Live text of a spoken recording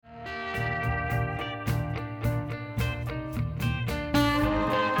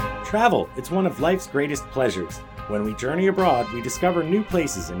Travel, it's one of life's greatest pleasures. When we journey abroad, we discover new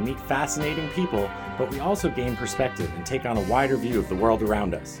places and meet fascinating people, but we also gain perspective and take on a wider view of the world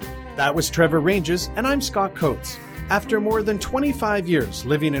around us. That was Trevor Ranges, and I'm Scott Coates. After more than 25 years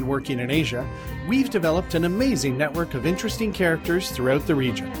living and working in Asia, we've developed an amazing network of interesting characters throughout the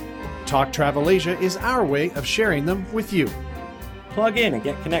region. Talk Travel Asia is our way of sharing them with you. Plug in and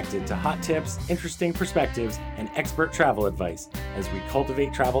get connected to hot tips, interesting perspectives, and expert travel advice as we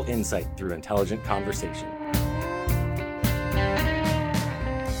cultivate travel insight through intelligent conversation.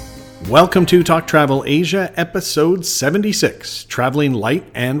 Welcome to Talk Travel Asia, episode 76, Traveling Light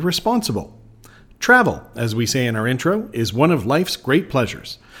and Responsible. Travel, as we say in our intro, is one of life's great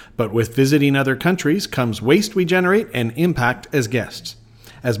pleasures. But with visiting other countries comes waste we generate and impact as guests.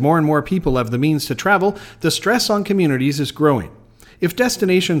 As more and more people have the means to travel, the stress on communities is growing. If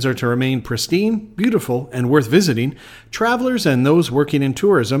destinations are to remain pristine, beautiful, and worth visiting, travelers and those working in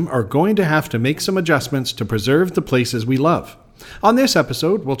tourism are going to have to make some adjustments to preserve the places we love. On this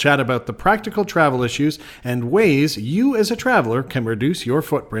episode, we'll chat about the practical travel issues and ways you as a traveler can reduce your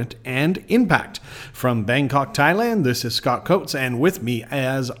footprint and impact. From Bangkok, Thailand, this is Scott Coates, and with me,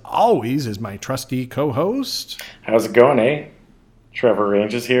 as always, is my trusty co-host. How's it going, eh? Trevor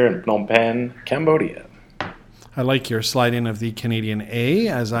Ranges here in Phnom Penh, Cambodia. I like your slide in of the Canadian A.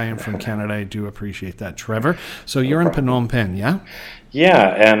 As I am from Canada, I do appreciate that, Trevor. So you're in Phnom Penh, yeah? Yeah,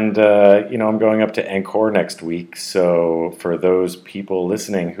 and I'm going up to Angkor next week. So for those people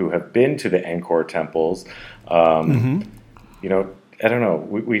listening who have been to the Angkor temples, I don't know.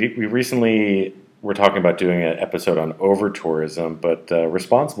 We recently were talking about doing an episode on over-tourism, but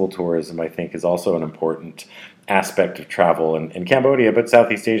responsible tourism, I think, is also an important aspect of travel in Cambodia, but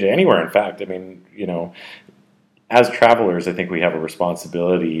Southeast Asia, anywhere, in fact. I mean, as travelers, I think we have a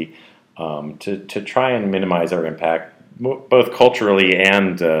responsibility to try and minimize our impact, both culturally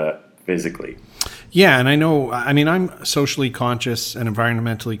and physically. Yeah, and I'm socially conscious and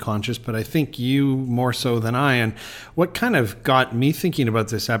environmentally conscious, but I think you more so than I. And what kind of got me thinking about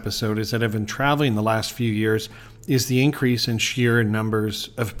this episode is that I've been traveling the last few years is the increase in sheer numbers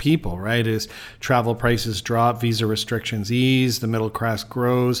of people, right? As travel prices drop, visa restrictions ease, the middle class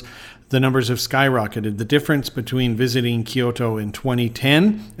grows, the numbers have skyrocketed. The difference between visiting Kyoto in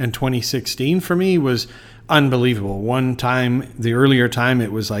 2010 and 2016 for me was unbelievable. One time, the earlier time,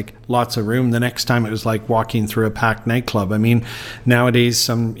 it was like lots of room. The next time, it was like walking through a packed nightclub. I mean, nowadays,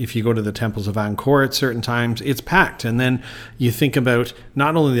 if you go to the temples of Angkor at certain times, it's packed. And then you think about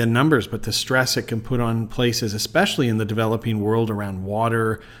not only the numbers, but the stress it can put on places, especially in the developing world around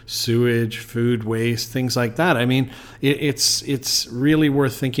water, sewage, food waste, things like that. I mean, it's really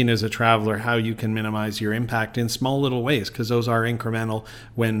worth thinking as a traveler how you can minimize your impact in small little ways, because those are incremental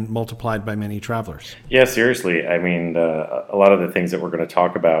when multiplied by many travelers. Yes. Seriously, I mean, a lot of the things that we're going to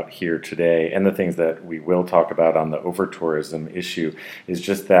talk about here today and the things that we will talk about on the over-tourism issue is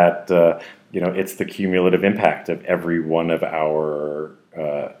just that, it's the cumulative impact of every one of our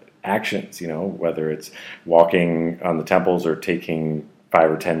actions, whether it's walking on the temples or taking 5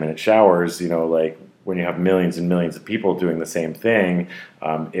 or 10 minute showers, like when you have millions and millions of people doing the same thing,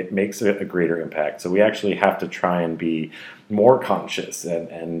 it makes a greater impact. So we actually have to try and be more conscious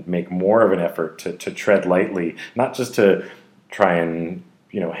and make more of an effort to tread lightly, not just to try and,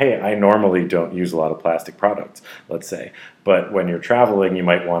 hey, I normally don't use a lot of plastic products, let's say. But when you're traveling, you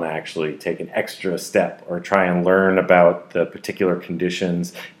might want to actually take an extra step or try and learn about the particular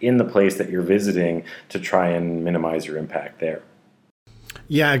conditions in the place that you're visiting to try and minimize your impact there.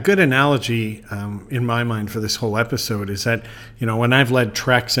 Yeah, a good analogy in my mind for this whole episode is that, when I've led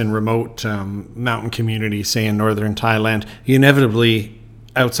treks in remote mountain communities, say in northern Thailand, you inevitably,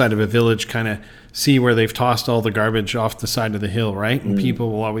 outside of a village, kind of see where they've tossed all the garbage off the side of the hill, right? And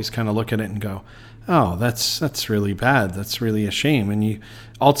people will always kind of look at it and go, oh, that's really bad. That's really a shame. And you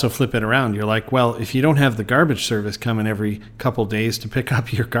also flip it around. You're like, well, if you don't have the garbage service coming every couple days to pick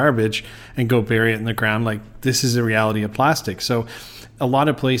up your garbage and go bury it in the ground, like this is the reality of plastic. So a lot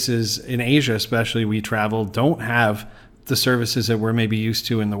of places in Asia, especially we travel, don't have the services that we're maybe used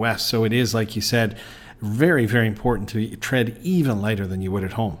to in the West. So it is, like you said, very, very important to tread even lighter than you would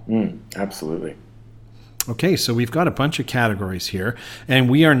at home. Absolutely. Okay, so we've got a bunch of categories here, and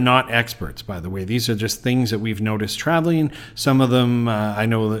we are not experts, by the way. These are just things that we've noticed traveling. Some of them, I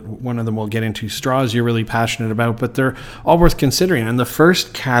know that one of them we'll get into, straws you're really passionate about, but they're all worth considering. And the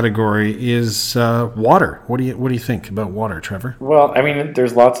first category is water. What do you think about water, Trevor? Well, I mean,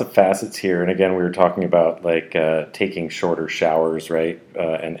 there's lots of facets here. And again, we were talking about like taking shorter showers, right?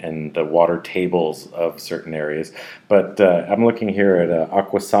 And the water tables of certain areas. But I'm looking here at an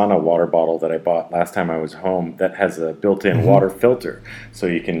Aquasana water bottle that I bought last time I was someone's home that has a built-in water filter, so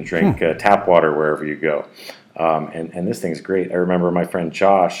you can drink tap water wherever you go. And this thing's great. I remember my friend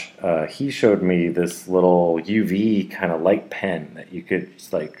Josh, he showed me this little UV kind of light pen that you could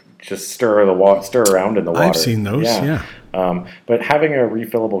just stir around in the water. I've seen those, yeah. But having a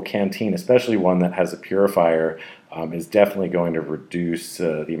refillable canteen, especially one that has a purifier, is definitely going to reduce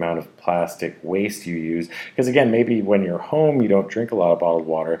the amount of plastic waste you use. Because again, maybe when you're home, you don't drink a lot of bottled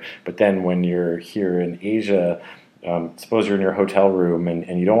water, but then when you're here in Asia, suppose you're in your hotel room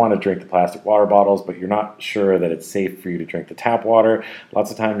and you don't want to drink the plastic water bottles, but you're not sure that it's safe for you to drink the tap water. Lots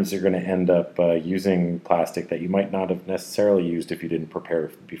of times you're going to end up using plastic that you might not have necessarily used if you didn't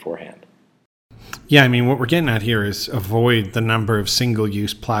prepare beforehand. Yeah, I mean, what we're getting at here is avoid the number of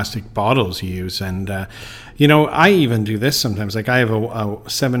single-use plastic bottles you use. And, I even do this sometimes. Like I have a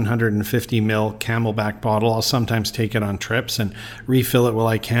 750 ml Camelback bottle. I'll sometimes take it on trips and refill it while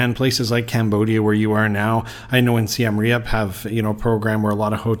I can. Places like Cambodia, where you are now, I know in Siem Reap have, a program where a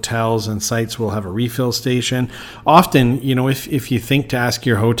lot of hotels and sites will have a refill station. Often, if you think to ask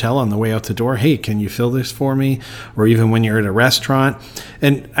your hotel on the way out the door, hey, can you fill this for me? Or even when you're at a restaurant.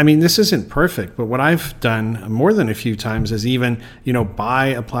 And I mean, this isn't perfect, but what I've done more than a few times is even, buy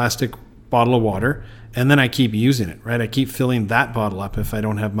a plastic bottle of water and then I keep using it, right? I keep filling that bottle up if I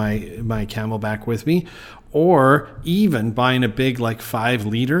don't have my Camelback with me, or even buying a big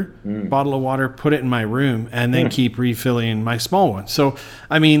 5-liter bottle of water, put it in my room, and then keep refilling my small one. So,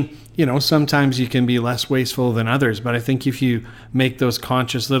 I mean, sometimes you can be less wasteful than others, but I think if you make those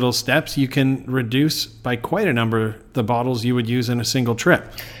conscious little steps, you can reduce by quite a number the bottles you would use in a single trip.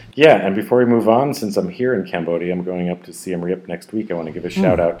 Yeah, and before we move on, since I'm here in Cambodia, I'm going up to Siem Reap next week. I want to give a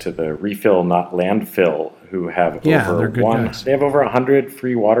shout out to the Refill Not Landfill, who have they have over 100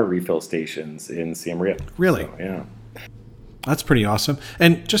 free water refill stations in Siem Reap. Really? So, yeah. That's pretty awesome.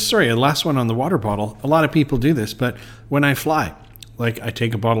 And a last one on the water bottle. A lot of people do this, but when I fly, I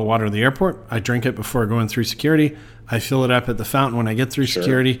take a bottle of water at the airport, I drink it before going through security, I fill it up at the fountain when I get through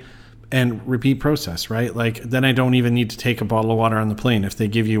security, and repeat process, right? Then I don't even need to take a bottle of water on the plane if they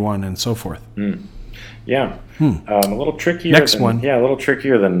give you one, and so forth. Yeah. A little trickier. Yeah, a little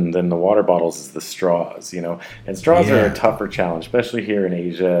trickier than the water bottles is the straws, And straws are a tougher challenge, especially here in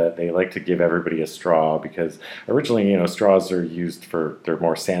Asia. They like to give everybody a straw because originally, straws are used they're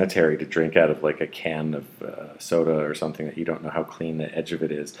more sanitary to drink out of a can of soda or something that you don't know how clean the edge of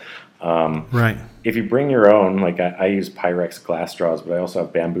it is. Right. If you bring your own, I use Pyrex glass straws, but I also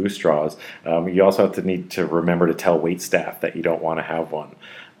have bamboo straws. You also need to remember to tell waitstaff that you don't want to have one.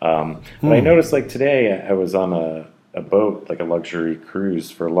 But I noticed today I was on a boat, a luxury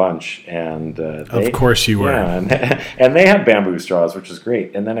cruise for lunch, and of course you were. Yeah, and they have bamboo straws, which is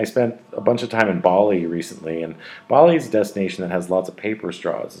great. And then I spent a bunch of time in Bali recently, and Bali is a destination that has lots of paper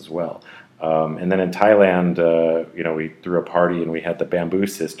straws as well. And then in Thailand, we threw a party and we had the Bamboo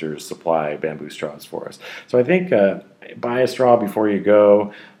Sisters supply bamboo straws for us. So I think buy a straw before you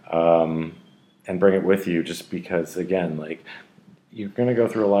go and bring it with you, just because, again, you're going to go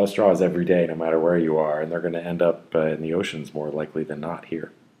through a lot of straws every day, no matter where you are, and they're going to end up in the oceans more likely than not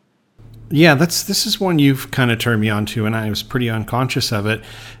here. Yeah, this is one you've kind of turned me on to, and I was pretty unconscious of it,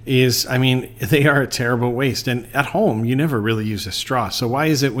 they are a terrible waste. And at home, you never really use a straw. So why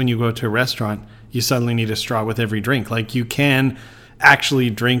is it when you go to a restaurant, you suddenly need a straw with every drink? You can actually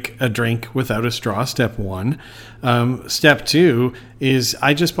drink a drink without a straw, step one. Step two is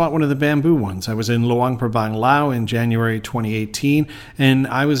I just bought one of the bamboo ones. I was in Luang Prabang, Laos in January 2018, and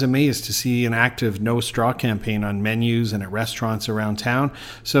I was amazed to see an active no straw campaign on menus and at restaurants around town.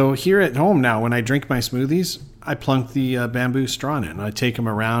 So here at home now, when I drink my smoothies, I plunk the bamboo straw in it, and I take them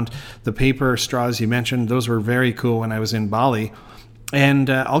around. The paper straws you mentioned, those were very cool when I was in Bali. And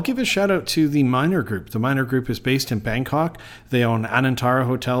I'll give a shout out to the Minor Group. The Minor Group is based in Bangkok. They own Anantara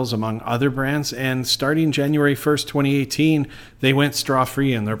hotels, among other brands. And starting January 1st, 2018, they went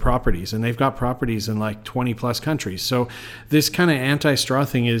straw-free in their properties. And they've got properties in 20 plus countries. So this kind of anti-straw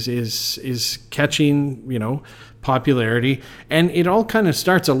thing is catching, popularity. And it all kind of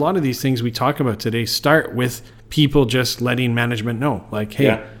starts, a lot of these things we talk about today start with people just letting management know,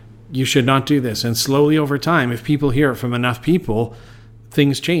 hey, you should not do this. And slowly over time, if people hear it from enough people,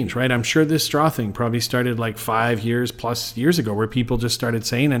 things change, right? I'm sure this straw thing probably started 5 years plus years ago, where people just started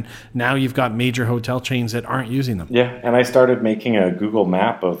saying, and now you've got major hotel chains that aren't using them. Yeah, and I started making a Google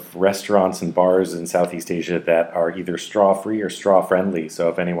map of restaurants and bars in Southeast Asia that are either straw-free or straw-friendly. So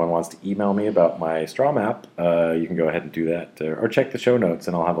if anyone wants to email me about my straw map, you can go ahead and do that, or check the show notes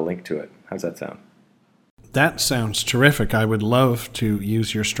and I'll have a link to it. How's that sound? That sounds terrific. I would love to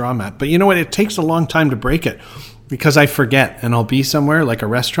use your straw mat. But you know what? It takes a long time to break it because I forget, and I'll be somewhere like a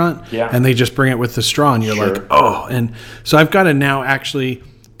restaurant and they just bring it with the straw and you're like, oh. And so I've got to now actually,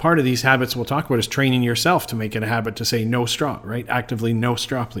 part of these habits we'll talk about is training yourself to make it a habit to say no straw, right? Actively no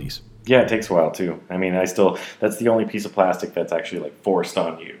straw, please. Yeah, it takes a while too. I mean, that's the only piece of plastic that's actually like forced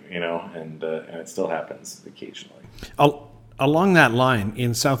on you, and it still happens occasionally. Along that line,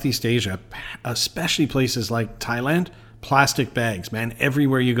 in Southeast Asia, especially places like Thailand, plastic bags, man.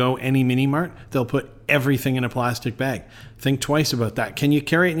 Everywhere you go, any mini mart, they'll put everything in a plastic bag. Think twice about that. Can you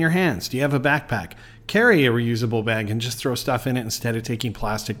carry it in your hands? Do you have a backpack? Carry a reusable bag and just throw stuff in it instead of taking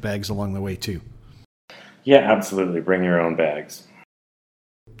plastic bags along the way too. Yeah, absolutely. Bring your own bags.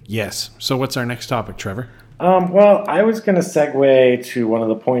 Yes. So what's our next topic, Trevor? Well, I was going to segue to one of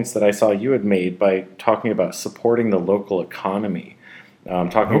the points that I saw you had made by talking about supporting the local economy.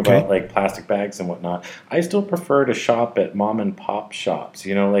 About like plastic bags and whatnot. I still prefer to shop at mom and pop shops.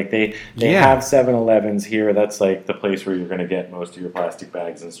 Like they have 7-Elevens here. That's like the place where you're going to get most of your plastic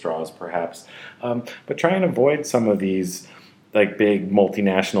bags and straws, perhaps. But try and avoid some of these like big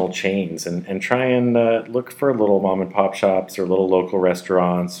multinational chains and try and look for little mom and pop shops or little local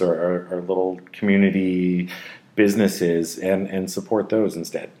restaurants or little community businesses and support those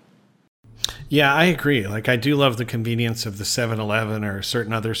instead. Yeah, I agree. Like, I do love the convenience of the 7-Eleven or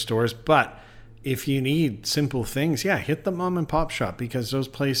certain other stores, but if you need simple things, hit the mom and pop shop because those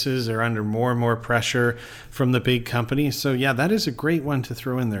places are under more and more pressure from the big companies. So that is a great one to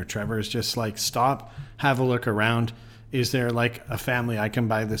throw in there, Trevor, is just like stop, have a look around. Is there like a family I can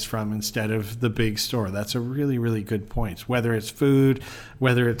buy this from instead of the big store? That's a really, really good point. Whether it's food,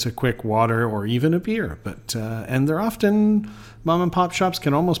 whether it's a quick water or even a beer. But and they're often, mom and pop shops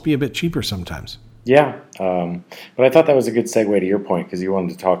can almost be a bit cheaper sometimes. Yeah, but I thought that was a good segue to your point because you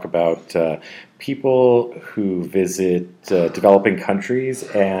wanted to talk about people who visit developing countries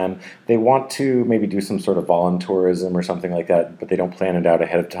and they want to maybe do some sort of voluntourism or something like that, but they don't plan it out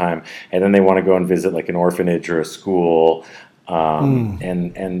ahead of time, and then they want to go and visit like an orphanage or a school,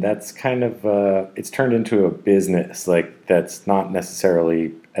 and that's kind of it's turned into a business like that's not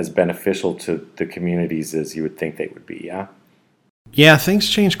necessarily as beneficial to the communities as you would think they would be. Yeah, things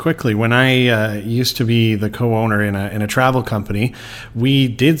change quickly. When I used to be the co-owner in a travel company, we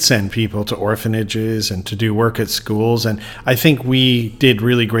did send people to orphanages and to do work at schools. And I think we did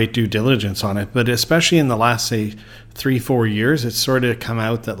really great due diligence on it. But especially in the last, say, 3-4 years, it's sort of come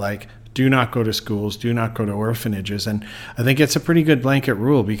out that like, do not go to schools, do not go to orphanages. And I think it's a pretty good blanket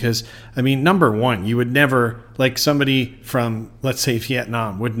rule because, I mean, number one, you would never, like somebody from, let's say,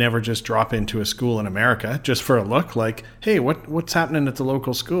 Vietnam would never just drop into a school in America just for a look like, hey, what's happening at the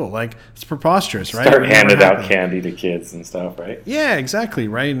local school? Like, it's preposterous, right? Start handing out candy to kids and stuff, right? Yeah, exactly,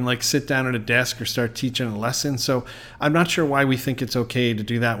 right? And like sit down at a desk or start teaching a lesson. So I'm not sure why we think it's okay to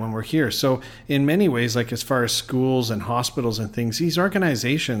do that when we're here. So in many ways, like as far as schools and hospitals and things, these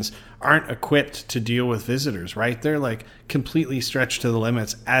organizations aren't equipped to deal with visitors, right? They're like completely stretched to the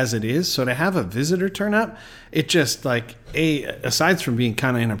limits as it is. So to have a visitor turn up, it just like aside from being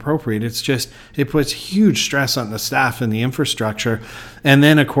kind of inappropriate, it puts huge stress on the staff and the infrastructure. And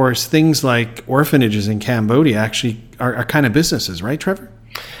then of course, things like orphanages in Cambodia actually are kind of businesses, right, Trevor?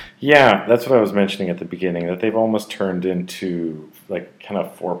 Yeah, that's what I was mentioning at the beginning, that they've almost turned into like kind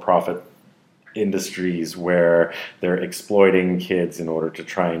of for-profit industries where they're exploiting kids in order to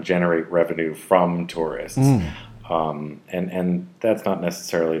try and generate revenue from tourists. And that's not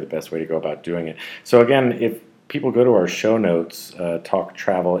necessarily the best way to go about doing it. So again, if people go to our show notes,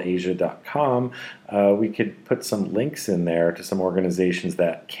 talktravelasia.com, we could put some links in there to some organizations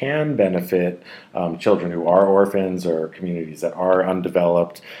that can benefit children who are orphans or communities that are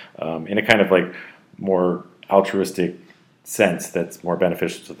undeveloped in a kind of like more altruistic sense that's more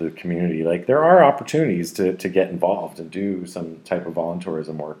beneficial to the community. Like there are opportunities to get involved and do some type of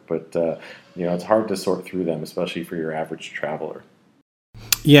volunteerism work, but it's hard to sort through them, especially for your average traveler.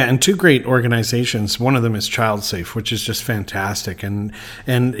 Yeah, and two great organizations. One of them is ChildSafe, which is just fantastic. And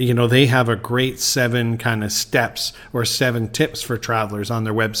they have a great 7 kind of steps or 7 tips for travelers on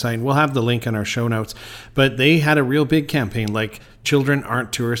their website. We'll have the link in our show notes. But they had a real big campaign, like children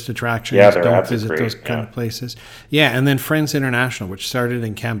aren't tourist attractions. Yeah, don't visit those kind of places. Yeah, and then Friends International, which started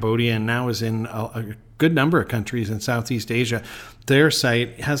in Cambodia and now is in a good number of countries in Southeast Asia. Their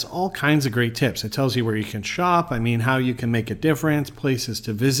site has all kinds of great tips. It tells you where you can shop, how you can make a difference, places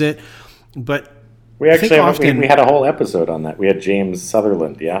to visit. But we actually we had a whole episode on that. We had James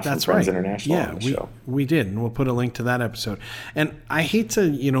Sutherland, that's from Friends right. International on the show. We did, and we'll put a link to that episode. And I hate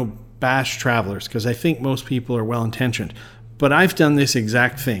to, bash travelers because I think most people are well-intentioned. But I've done this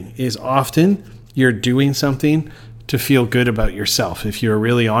exact thing, is often you're doing something to feel good about yourself, if you're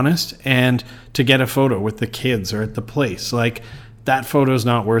really honest, and to get a photo with the kids or at the place. Like, that photo is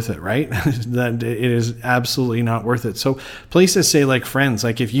not worth it, right? That it is absolutely not worth it. So places say, like Friends,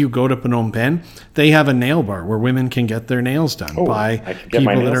 like if you go to Phnom Penh, they have a nail bar where women can get their nails done by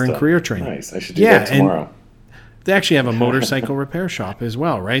people that are in career training. Nice. I should do that tomorrow. They actually have a motorcycle repair shop as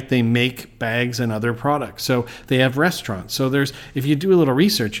well, right? They make bags and other products. So they have restaurants. So if you do a little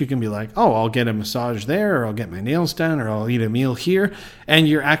research, you can be like, oh, I'll get a massage there, or I'll get my nails done, or I'll eat a meal here. And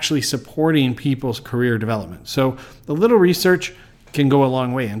you're actually supporting people's career development. So a little research can go a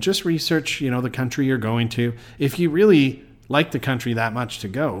long way. And just research, the country you're going to. If you really like the country that much to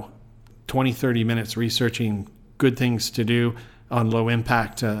go, 20, 30 minutes researching good things to do on low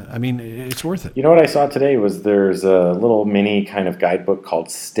impact, it's worth it. You know what I saw today was there's a little mini kind of guidebook called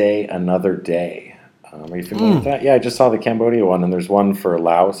Stay Another Day. Are you familiar with that? Yeah, I just saw the Cambodia one, and there's one for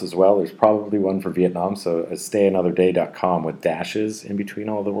Laos as well. There's probably one for Vietnam. So stayanotherday.com with dashes in between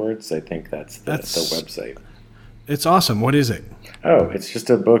all the words. I think that's the website. It's awesome. What is it? Oh, it's just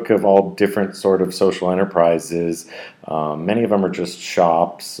a book of all different sort of social enterprises. Many of them are just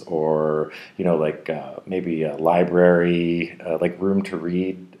shops or, maybe a library, like Room to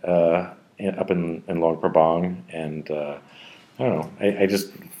Read up in Luang Prabang. And I don't know.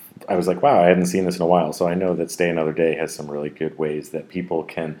 I was like, wow, I hadn't seen this in a while. So I know that Stay Another Day has some really good ways that people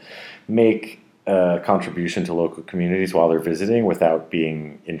can make a contribution to local communities while they're visiting without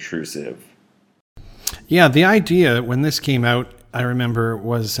being intrusive. Yeah, the idea when this came out, I remember,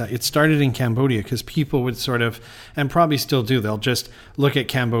 was it started in Cambodia because people would sort of, and probably still do, they'll just look at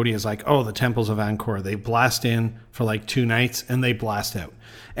Cambodia as like, oh, the temples of Angkor. They blast in for like 2 nights and they blast out.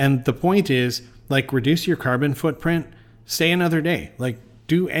 And the point is, like, reduce your carbon footprint, stay another day. Like,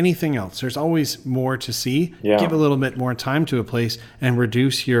 do anything else. There's always more to see. Yeah. Give a little bit more time to a place and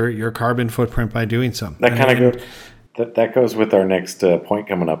reduce your carbon footprint by doing something. That goes with our next point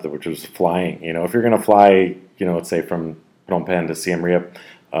coming up, which was flying. If you're going to fly, let's say from Phnom Penh to Siem Reap,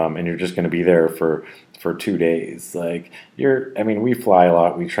 and you're just going to be there for 2 days, we fly a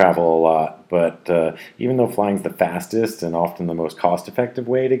lot, we travel a lot, but even though flying's the fastest and often the most cost-effective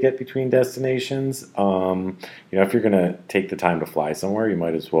way to get between destinations, if you're going to take the time to fly somewhere, you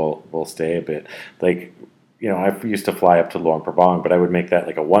might as well stay a bit. I used to fly up to Luang Prabang, but I would make that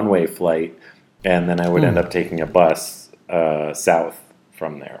like a one-way flight. And then I would end up taking a bus south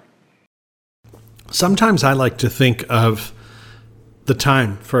from there. Sometimes I like to think of the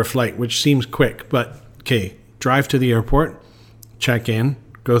time for a flight, which seems quick. But, okay, drive to the airport, check in,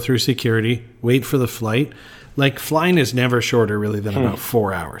 go through security, wait for the flight. Like, flying is never shorter, really, than about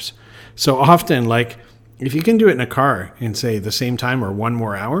 4 hours. So often, if you can do it in a car in, say, the same time or 1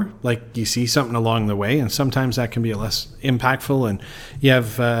 more hour, you see something along the way, and sometimes that can be less impactful, and you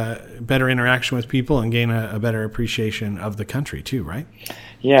have better interaction with people and gain a better appreciation of the country too, right?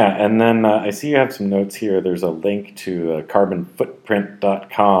 Yeah, and then I see you have some notes here. There's a link to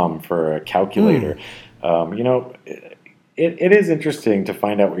carbonfootprint.com for a calculator. It is interesting to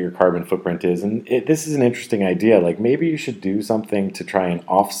find out what your carbon footprint is, and this is an interesting idea. Maybe you should do something to try and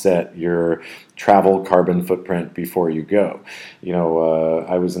offset your travel carbon footprint before you go.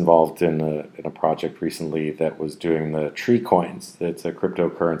 I was involved in a project recently that was doing the tree coins. It's a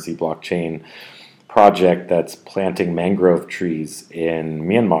cryptocurrency blockchain project that's planting mangrove trees in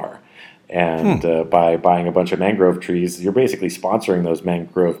Myanmar. And by buying a bunch of mangrove trees, you're basically sponsoring those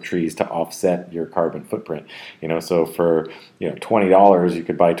mangrove trees to offset your carbon footprint. So for $20, you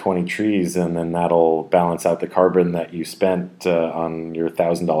could buy 20 trees, and then that'll balance out the carbon that you spent on your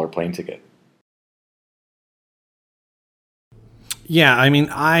 $1,000 plane ticket. Yeah,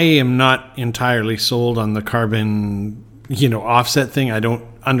 I am not entirely sold on the carbon offset thing. I don't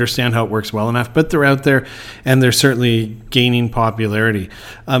understand how it works well enough, but they're out there and they're certainly gaining popularity.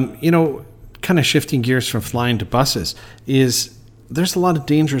 Kind of shifting gears from flying to buses, there's a lot of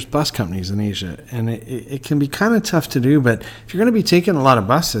dangerous bus companies in Asia, and it can be kind of tough to do, but if you're going to be taking a lot of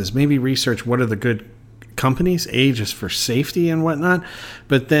buses, maybe research what are the good companies, just for safety and whatnot.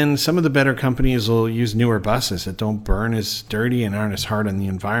 But then some of the better companies will use newer buses that don't burn as dirty and aren't as hard on the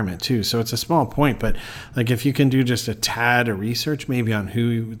environment too. So it's a small point, but if you can do just a tad of research maybe on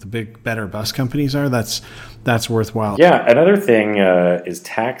who the better bus companies are, that's worthwhile. Yeah, another thing is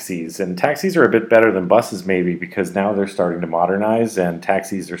taxis, and taxis are a bit better than buses maybe because now they're starting to modernize and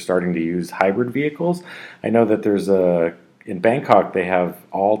taxis are starting to use hybrid vehicles. I know that there's a in Bangkok, they have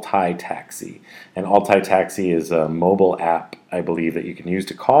All Thai Taxi. And All Thai Taxi is a mobile app, I believe, that you can use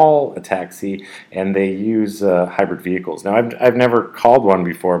to call a taxi, and they use hybrid vehicles. Now, I've never called one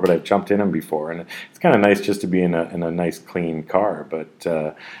before, but I've jumped in them before, and it's kind of nice just to be in a nice, clean car.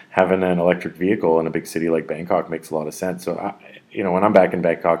 But having an electric vehicle in a big city like Bangkok makes a lot of sense. So, when I'm back in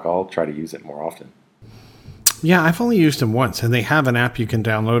Bangkok, I'll try to use it more often. Yeah, I've only used them once, and they have an app you can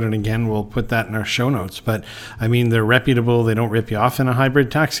download, and again, we'll put that in our show notes. But, I mean, they're reputable. They don't rip you off in a hybrid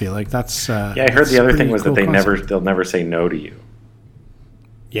taxi. Like, that's... yeah, I heard the other thing was that they'll never say no to you.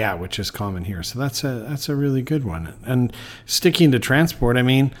 Yeah, which is common here. So that's a really good one. And sticking to transport, I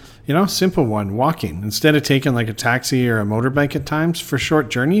mean, simple one, walking. Instead of taking like a taxi or a motorbike at times for short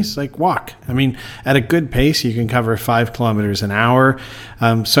journeys, like walk. I mean, at a good pace, you can cover 5 kilometers an hour.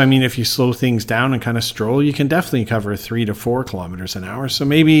 So, I mean, if you slow things down and kind of stroll, you can definitely cover 3 to 4 kilometers an hour. So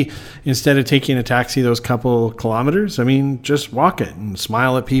maybe instead of taking a taxi those couple kilometers, I mean, just walk it and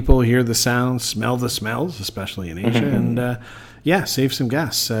smile at people, hear the sounds, smell the smells, especially in Asia, and yeah, save some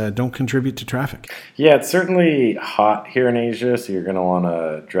gas. Don't contribute to traffic. Yeah, it's certainly hot here in Asia, so you're going to want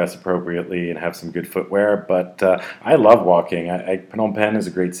to dress appropriately and have some good footwear. But I love walking. Phnom Penh is a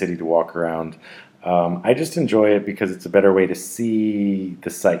great city to walk around. I just enjoy it because it's a better way to see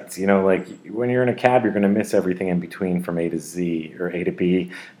the sights. Like when you're in a cab, you're going to miss everything in between from A to Z or A to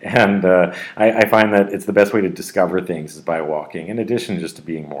B. And I find that it's the best way to discover things is by walking, in addition just to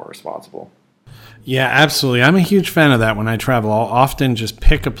being more responsible. Yeah, absolutely. I'm a huge fan of that when I travel. I'll often just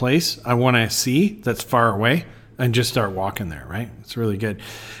pick a place I want to see that's far away and just start walking there, right? It's really good.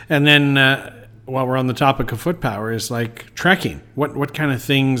 And then while we're on the topic of foot power is like trekking. What kind of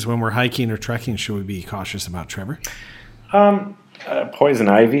things when we're hiking or trekking should we be cautious about, Trevor? Poison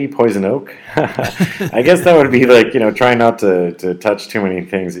ivy, poison oak. I guess that would be like, try not to touch too many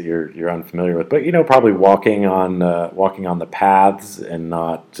things that you're unfamiliar with. But, probably walking on the paths and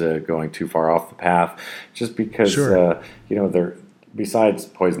not going too far off the path, just because, Sure. They're, besides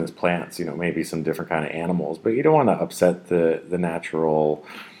poisonous plants, maybe some different kind of animals. But you don't want to upset the natural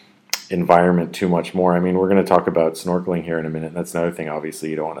environment too much more. I mean, we're going to talk about snorkeling here in a minute, and that's another thing. Obviously,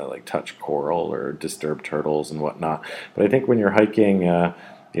 you don't want to like touch coral or disturb turtles and whatnot. But I think when you're hiking,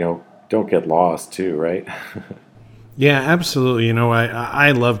 don't get lost too, right? Yeah, absolutely.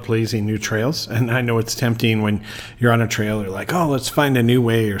 I love blazing new trails, and I know it's tempting when you're on a trail, you're like, oh, let's find a new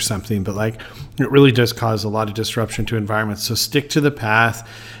way or something. But like, it really does cause a lot of disruption to environments. So stick to the path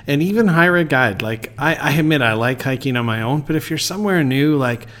and even hire a guide. Like I admit I like hiking on my own, but if you're somewhere new,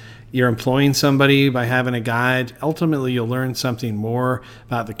 like you're employing somebody by having a guide, ultimately you'll learn something more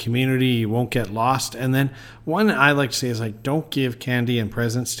about the community. You won't get lost. And then one I like to say is like, don't give candy and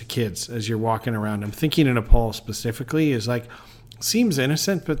presents to kids as you're walking around. I'm thinking in Nepal specifically is like, seems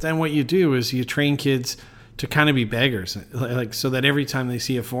innocent, but then what you do is you train kids to kind of be beggars, like so that every time they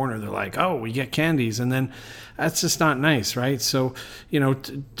see a foreigner, they're like, "Oh, we get candies," and then that's just not nice, right? So,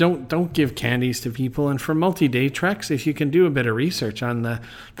 don't give candies to people. And for multi-day treks, if you can do a bit of research on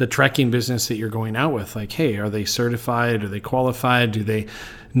the trekking business that you're going out with, like, hey, are they certified? Are they qualified? Do they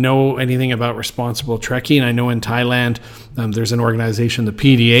know anything about responsible trekking? I know in Thailand, there's an organization, the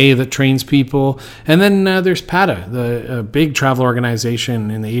PDA, that trains people. And then there's PATA, the big travel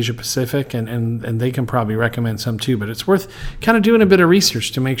organization in the Asia Pacific, and they can probably recommend some too. But it's worth kind of doing a bit of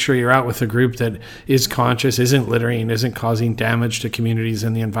research to make sure you're out with a group that is conscious, isn't littering, isn't causing damage to communities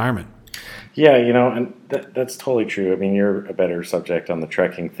and the environment. Yeah, and that's totally true. I mean, you're a better subject on the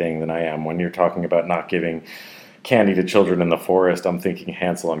trekking thing than I am. When you're talking about not giving candy to children in the forest, I'm thinking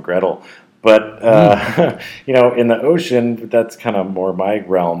Hansel and Gretel. But, in the ocean, that's kind of more my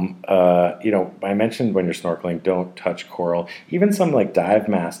realm. I mentioned when you're snorkeling, don't touch coral. Even some like dive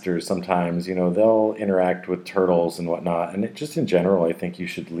masters sometimes, they'll interact with turtles and whatnot. And just in general, I think you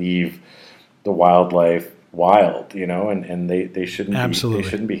should leave the wildlife wild, and they shouldn't Absolutely. They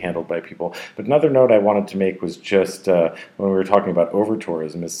shouldn't be handled by people. But another note I wanted to make was just when we were talking about over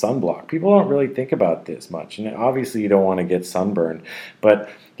tourism is sunblock. People don't really think about this much, and obviously you don't want to get sunburned, but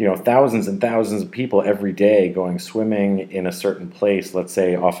thousands and thousands of people every day going swimming in a certain place, let's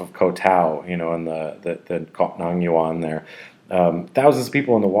say off of Koh Tao, in the Koh Nang Yuan there. Thousands of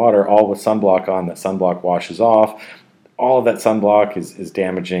people in the water, all with sunblock on. That sunblock washes off. All of that sunblock is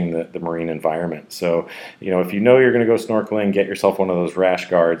damaging the marine environment. So, if you're going to go snorkeling, get yourself one of those rash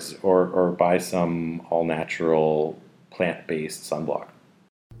guards or buy some all-natural plant-based sunblock.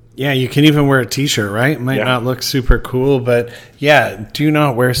 Yeah, you can even wear a t-shirt, right? It might not look super cool, but yeah, do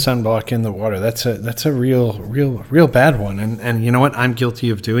not wear sunblock in the water. That's a real bad one. And you know what? I'm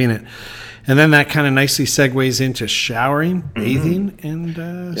guilty of doing it. And then that kind of nicely segues into showering, bathing,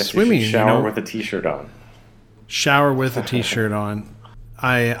 and Yes, swimming. You should shower with a t-shirt on. shower with a t-shirt on.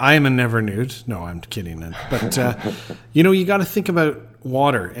 I am a never nude. No, I'm kidding. But, you got to think about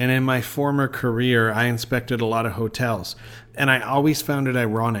water. And in my former career, I inspected a lot of hotels. And I always found it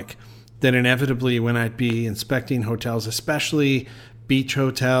ironic that inevitably when I'd be inspecting hotels, especially beach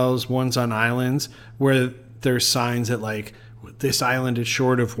hotels, ones on islands, where there's signs that like, this island is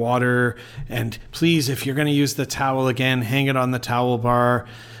short of water, and please, if you're going to use the towel again, hang it on the towel bar.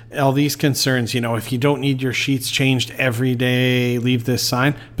 All these concerns, if you don't need your sheets changed every day, leave this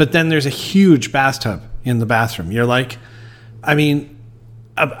sign. But then there's a huge bathtub in the bathroom. You're like, I mean,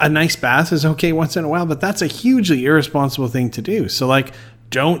 a nice bath is okay once in a while, but that's a hugely irresponsible thing to do. So like,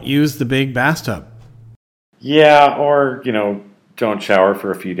 don't use the big bathtub. Yeah, or, don't shower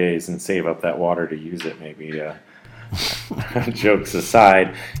for a few days and save up that water to use it maybe. Jokes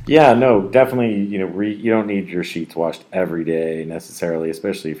aside, yeah, no, definitely, you don't need your sheets washed every day necessarily,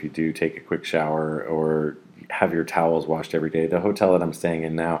 especially if you do take a quick shower or have your towels washed every day. The hotel that I'm staying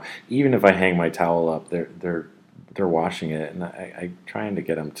in now, even if I hang my towel up, they're washing it, and I'm trying to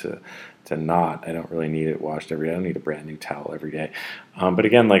get them to not. I don't really need it washed every day. I don't need a brand new towel every day. But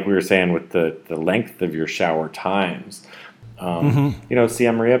again, like we were saying with the length of your shower times,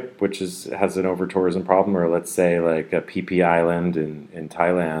 Siem Reap, which has an over-tourism problem, or let's say like a Phi Phi Island in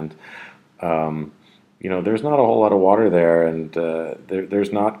Thailand, there's not a whole lot of water there, and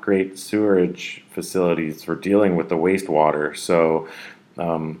there's not great sewerage facilities for dealing with the wastewater. So,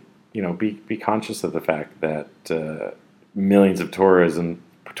 be conscious of the fact that millions of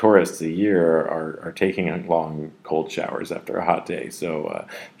tourists a year are taking long cold showers after a hot day. So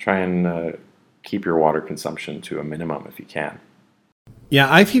try and keep your water consumption to a minimum if you can.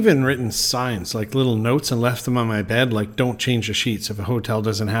 Yeah, I've even written signs, like little notes, and left them on my bed, like don't change the sheets if a hotel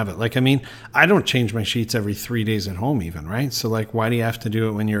doesn't have it. Like, I mean, I don't change my sheets every 3 days at home even, right? So like, why do you have to do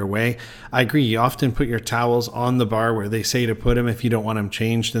it when you're away? I agree. You often put your towels on the bar where they say to put them if you don't want them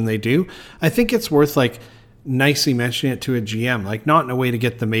changed, and they do. I think it's worth like nicely mentioning it to a GM, like not in a way to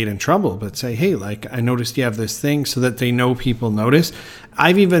get the maid in trouble, but say, hey, like I noticed you have this thing, so that they know people notice.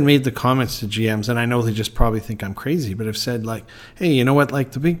 I've even made the comments to GMs, and I know they just probably think I'm crazy, but have said like, hey, you know what,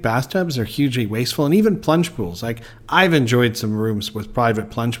 like the big bathtubs are hugely wasteful, and even plunge pools. Like I've enjoyed some rooms with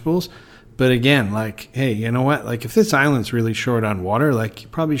private plunge pools, but again, like, hey, you know what, like if this island's really short on water, like you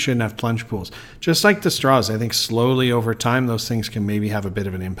probably shouldn't have plunge pools. Just like the straws, I think slowly over time those things can maybe have a bit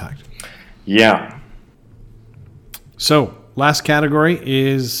of an impact. Yeah. So, last category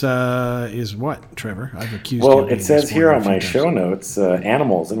is what, Trevor? I've accused you. Well, it says here on my show notes,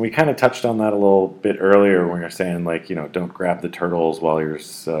 animals, and we kind of touched on that a little bit earlier when we were saying, like, don't grab the turtles while you're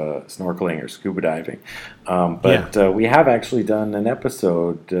snorkeling or scuba diving. But we have actually done an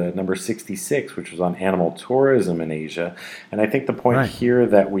episode, number 66, which was on animal tourism in Asia, and I think the point here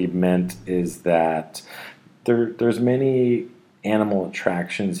that we meant is that there's many animal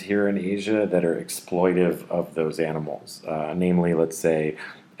attractions here in Asia that are exploitive of those animals. Namely, let's say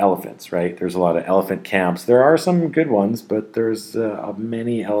elephants, right? There's a lot of elephant camps. There are some good ones, but there's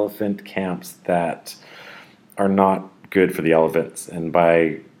many elephant camps that are not good for the elephants. And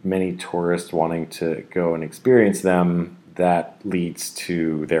by many tourists wanting to go and experience them, that leads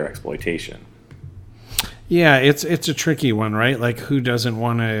to their exploitation. Yeah, it's a tricky one, right? Like, who doesn't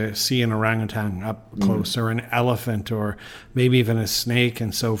want to see an orangutan up close, or an elephant, or maybe even a snake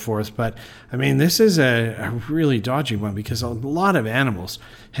and so forth? But, I mean, this is a really dodgy one, because a lot of animals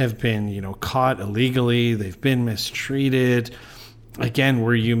have been, caught illegally. They've been mistreated. Again,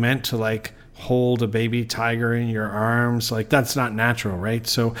 were you meant to, like, hold a baby tiger in your arms? Like, that's not natural, right?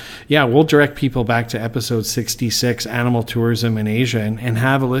 So yeah, we'll direct people back to episode 66, Animal Tourism in Asia, and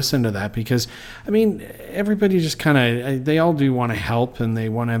have a listen to that, because I mean, everybody just kind of, they all do want to help and they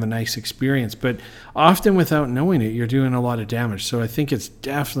want to have a nice experience, but often without knowing it, you're doing a lot of damage. So I think it's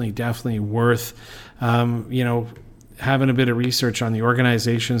definitely worth having a bit of research on the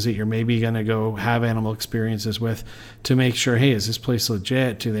organizations that you're maybe going to go have animal experiences with, to make sure, hey, is this place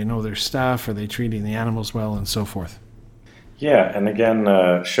legit? Do they know their stuff? Are they treating the animals well, and so forth? Yeah, and again,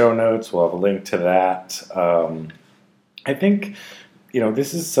 show notes, we'll have a link to that. I think,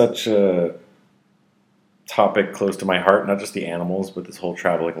 this is such a topic close to my heart, not just the animals, but this whole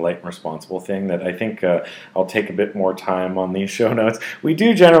traveling light and responsible thing, that I think I'll take a bit more time on these show notes. We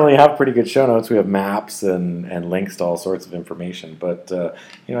do generally have pretty good show notes. We have maps and links to all sorts of information, but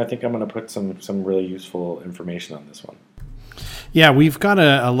I think I'm going to put some really useful information on this one. Yeah, we've got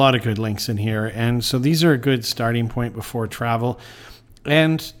a lot of good links in here, and so these are a good starting point before travel.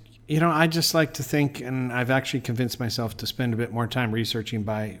 And I just like to think, and I've actually convinced myself to spend a bit more time researching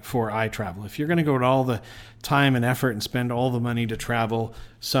before I travel. If you're going to go to all the time and effort and spend all the money to travel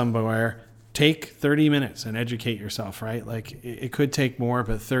somewhere, take 30 minutes and educate yourself, right? Like it could take more,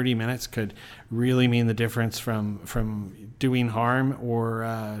 but 30 minutes could really mean the difference from doing harm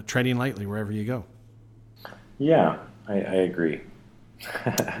or treading lightly wherever you go. Yeah, I agree.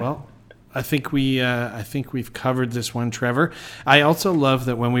 Well, I think we've covered this one, Trevor. I also love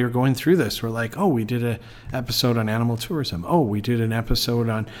that when we were going through this, we're like, oh, we did an episode on animal tourism. Oh, we did an episode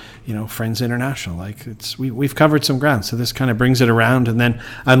on, Friends International. Like we've covered some ground. So this kind of brings it around. And then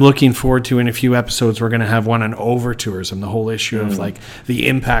I'm looking forward to, in a few episodes, we're going to have one on over tourism, the whole issue of like the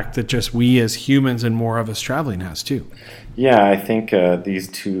impact that just we as humans and more of us traveling has too. Yeah, I think these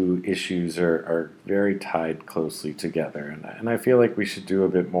two issues are very tied closely together, and I feel like we should do a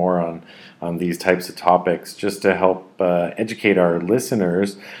bit more on these types of topics just to help educate our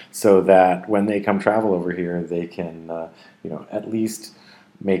listeners so that when they come travel over here, they can, at least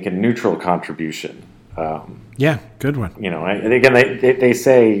make a neutral contribution. Yeah, good one. Again, they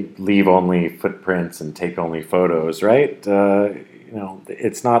say leave only footprints and take only photos, right?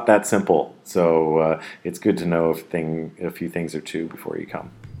 It's not that simple. So it's good to know a few things or two before you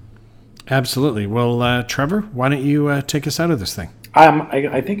come. Absolutely. Well, Trevor, why don't you take us out of this thing?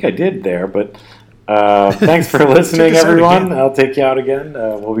 I think I did there, but thanks for listening, everyone. I'll take you out again.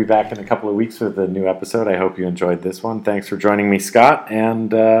 We'll be back in a couple of weeks with a new episode. I hope you enjoyed this one. Thanks for joining me, Scott,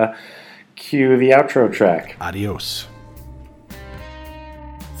 and cue the outro track. Adios.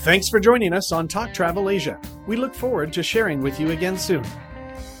 Thanks for joining us on Talk Travel Asia. We look forward to sharing with you again soon.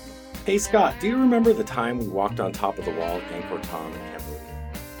 Hey, Scott, do you remember the time we walked on top of the wall at Angkor Thom in Cambodia?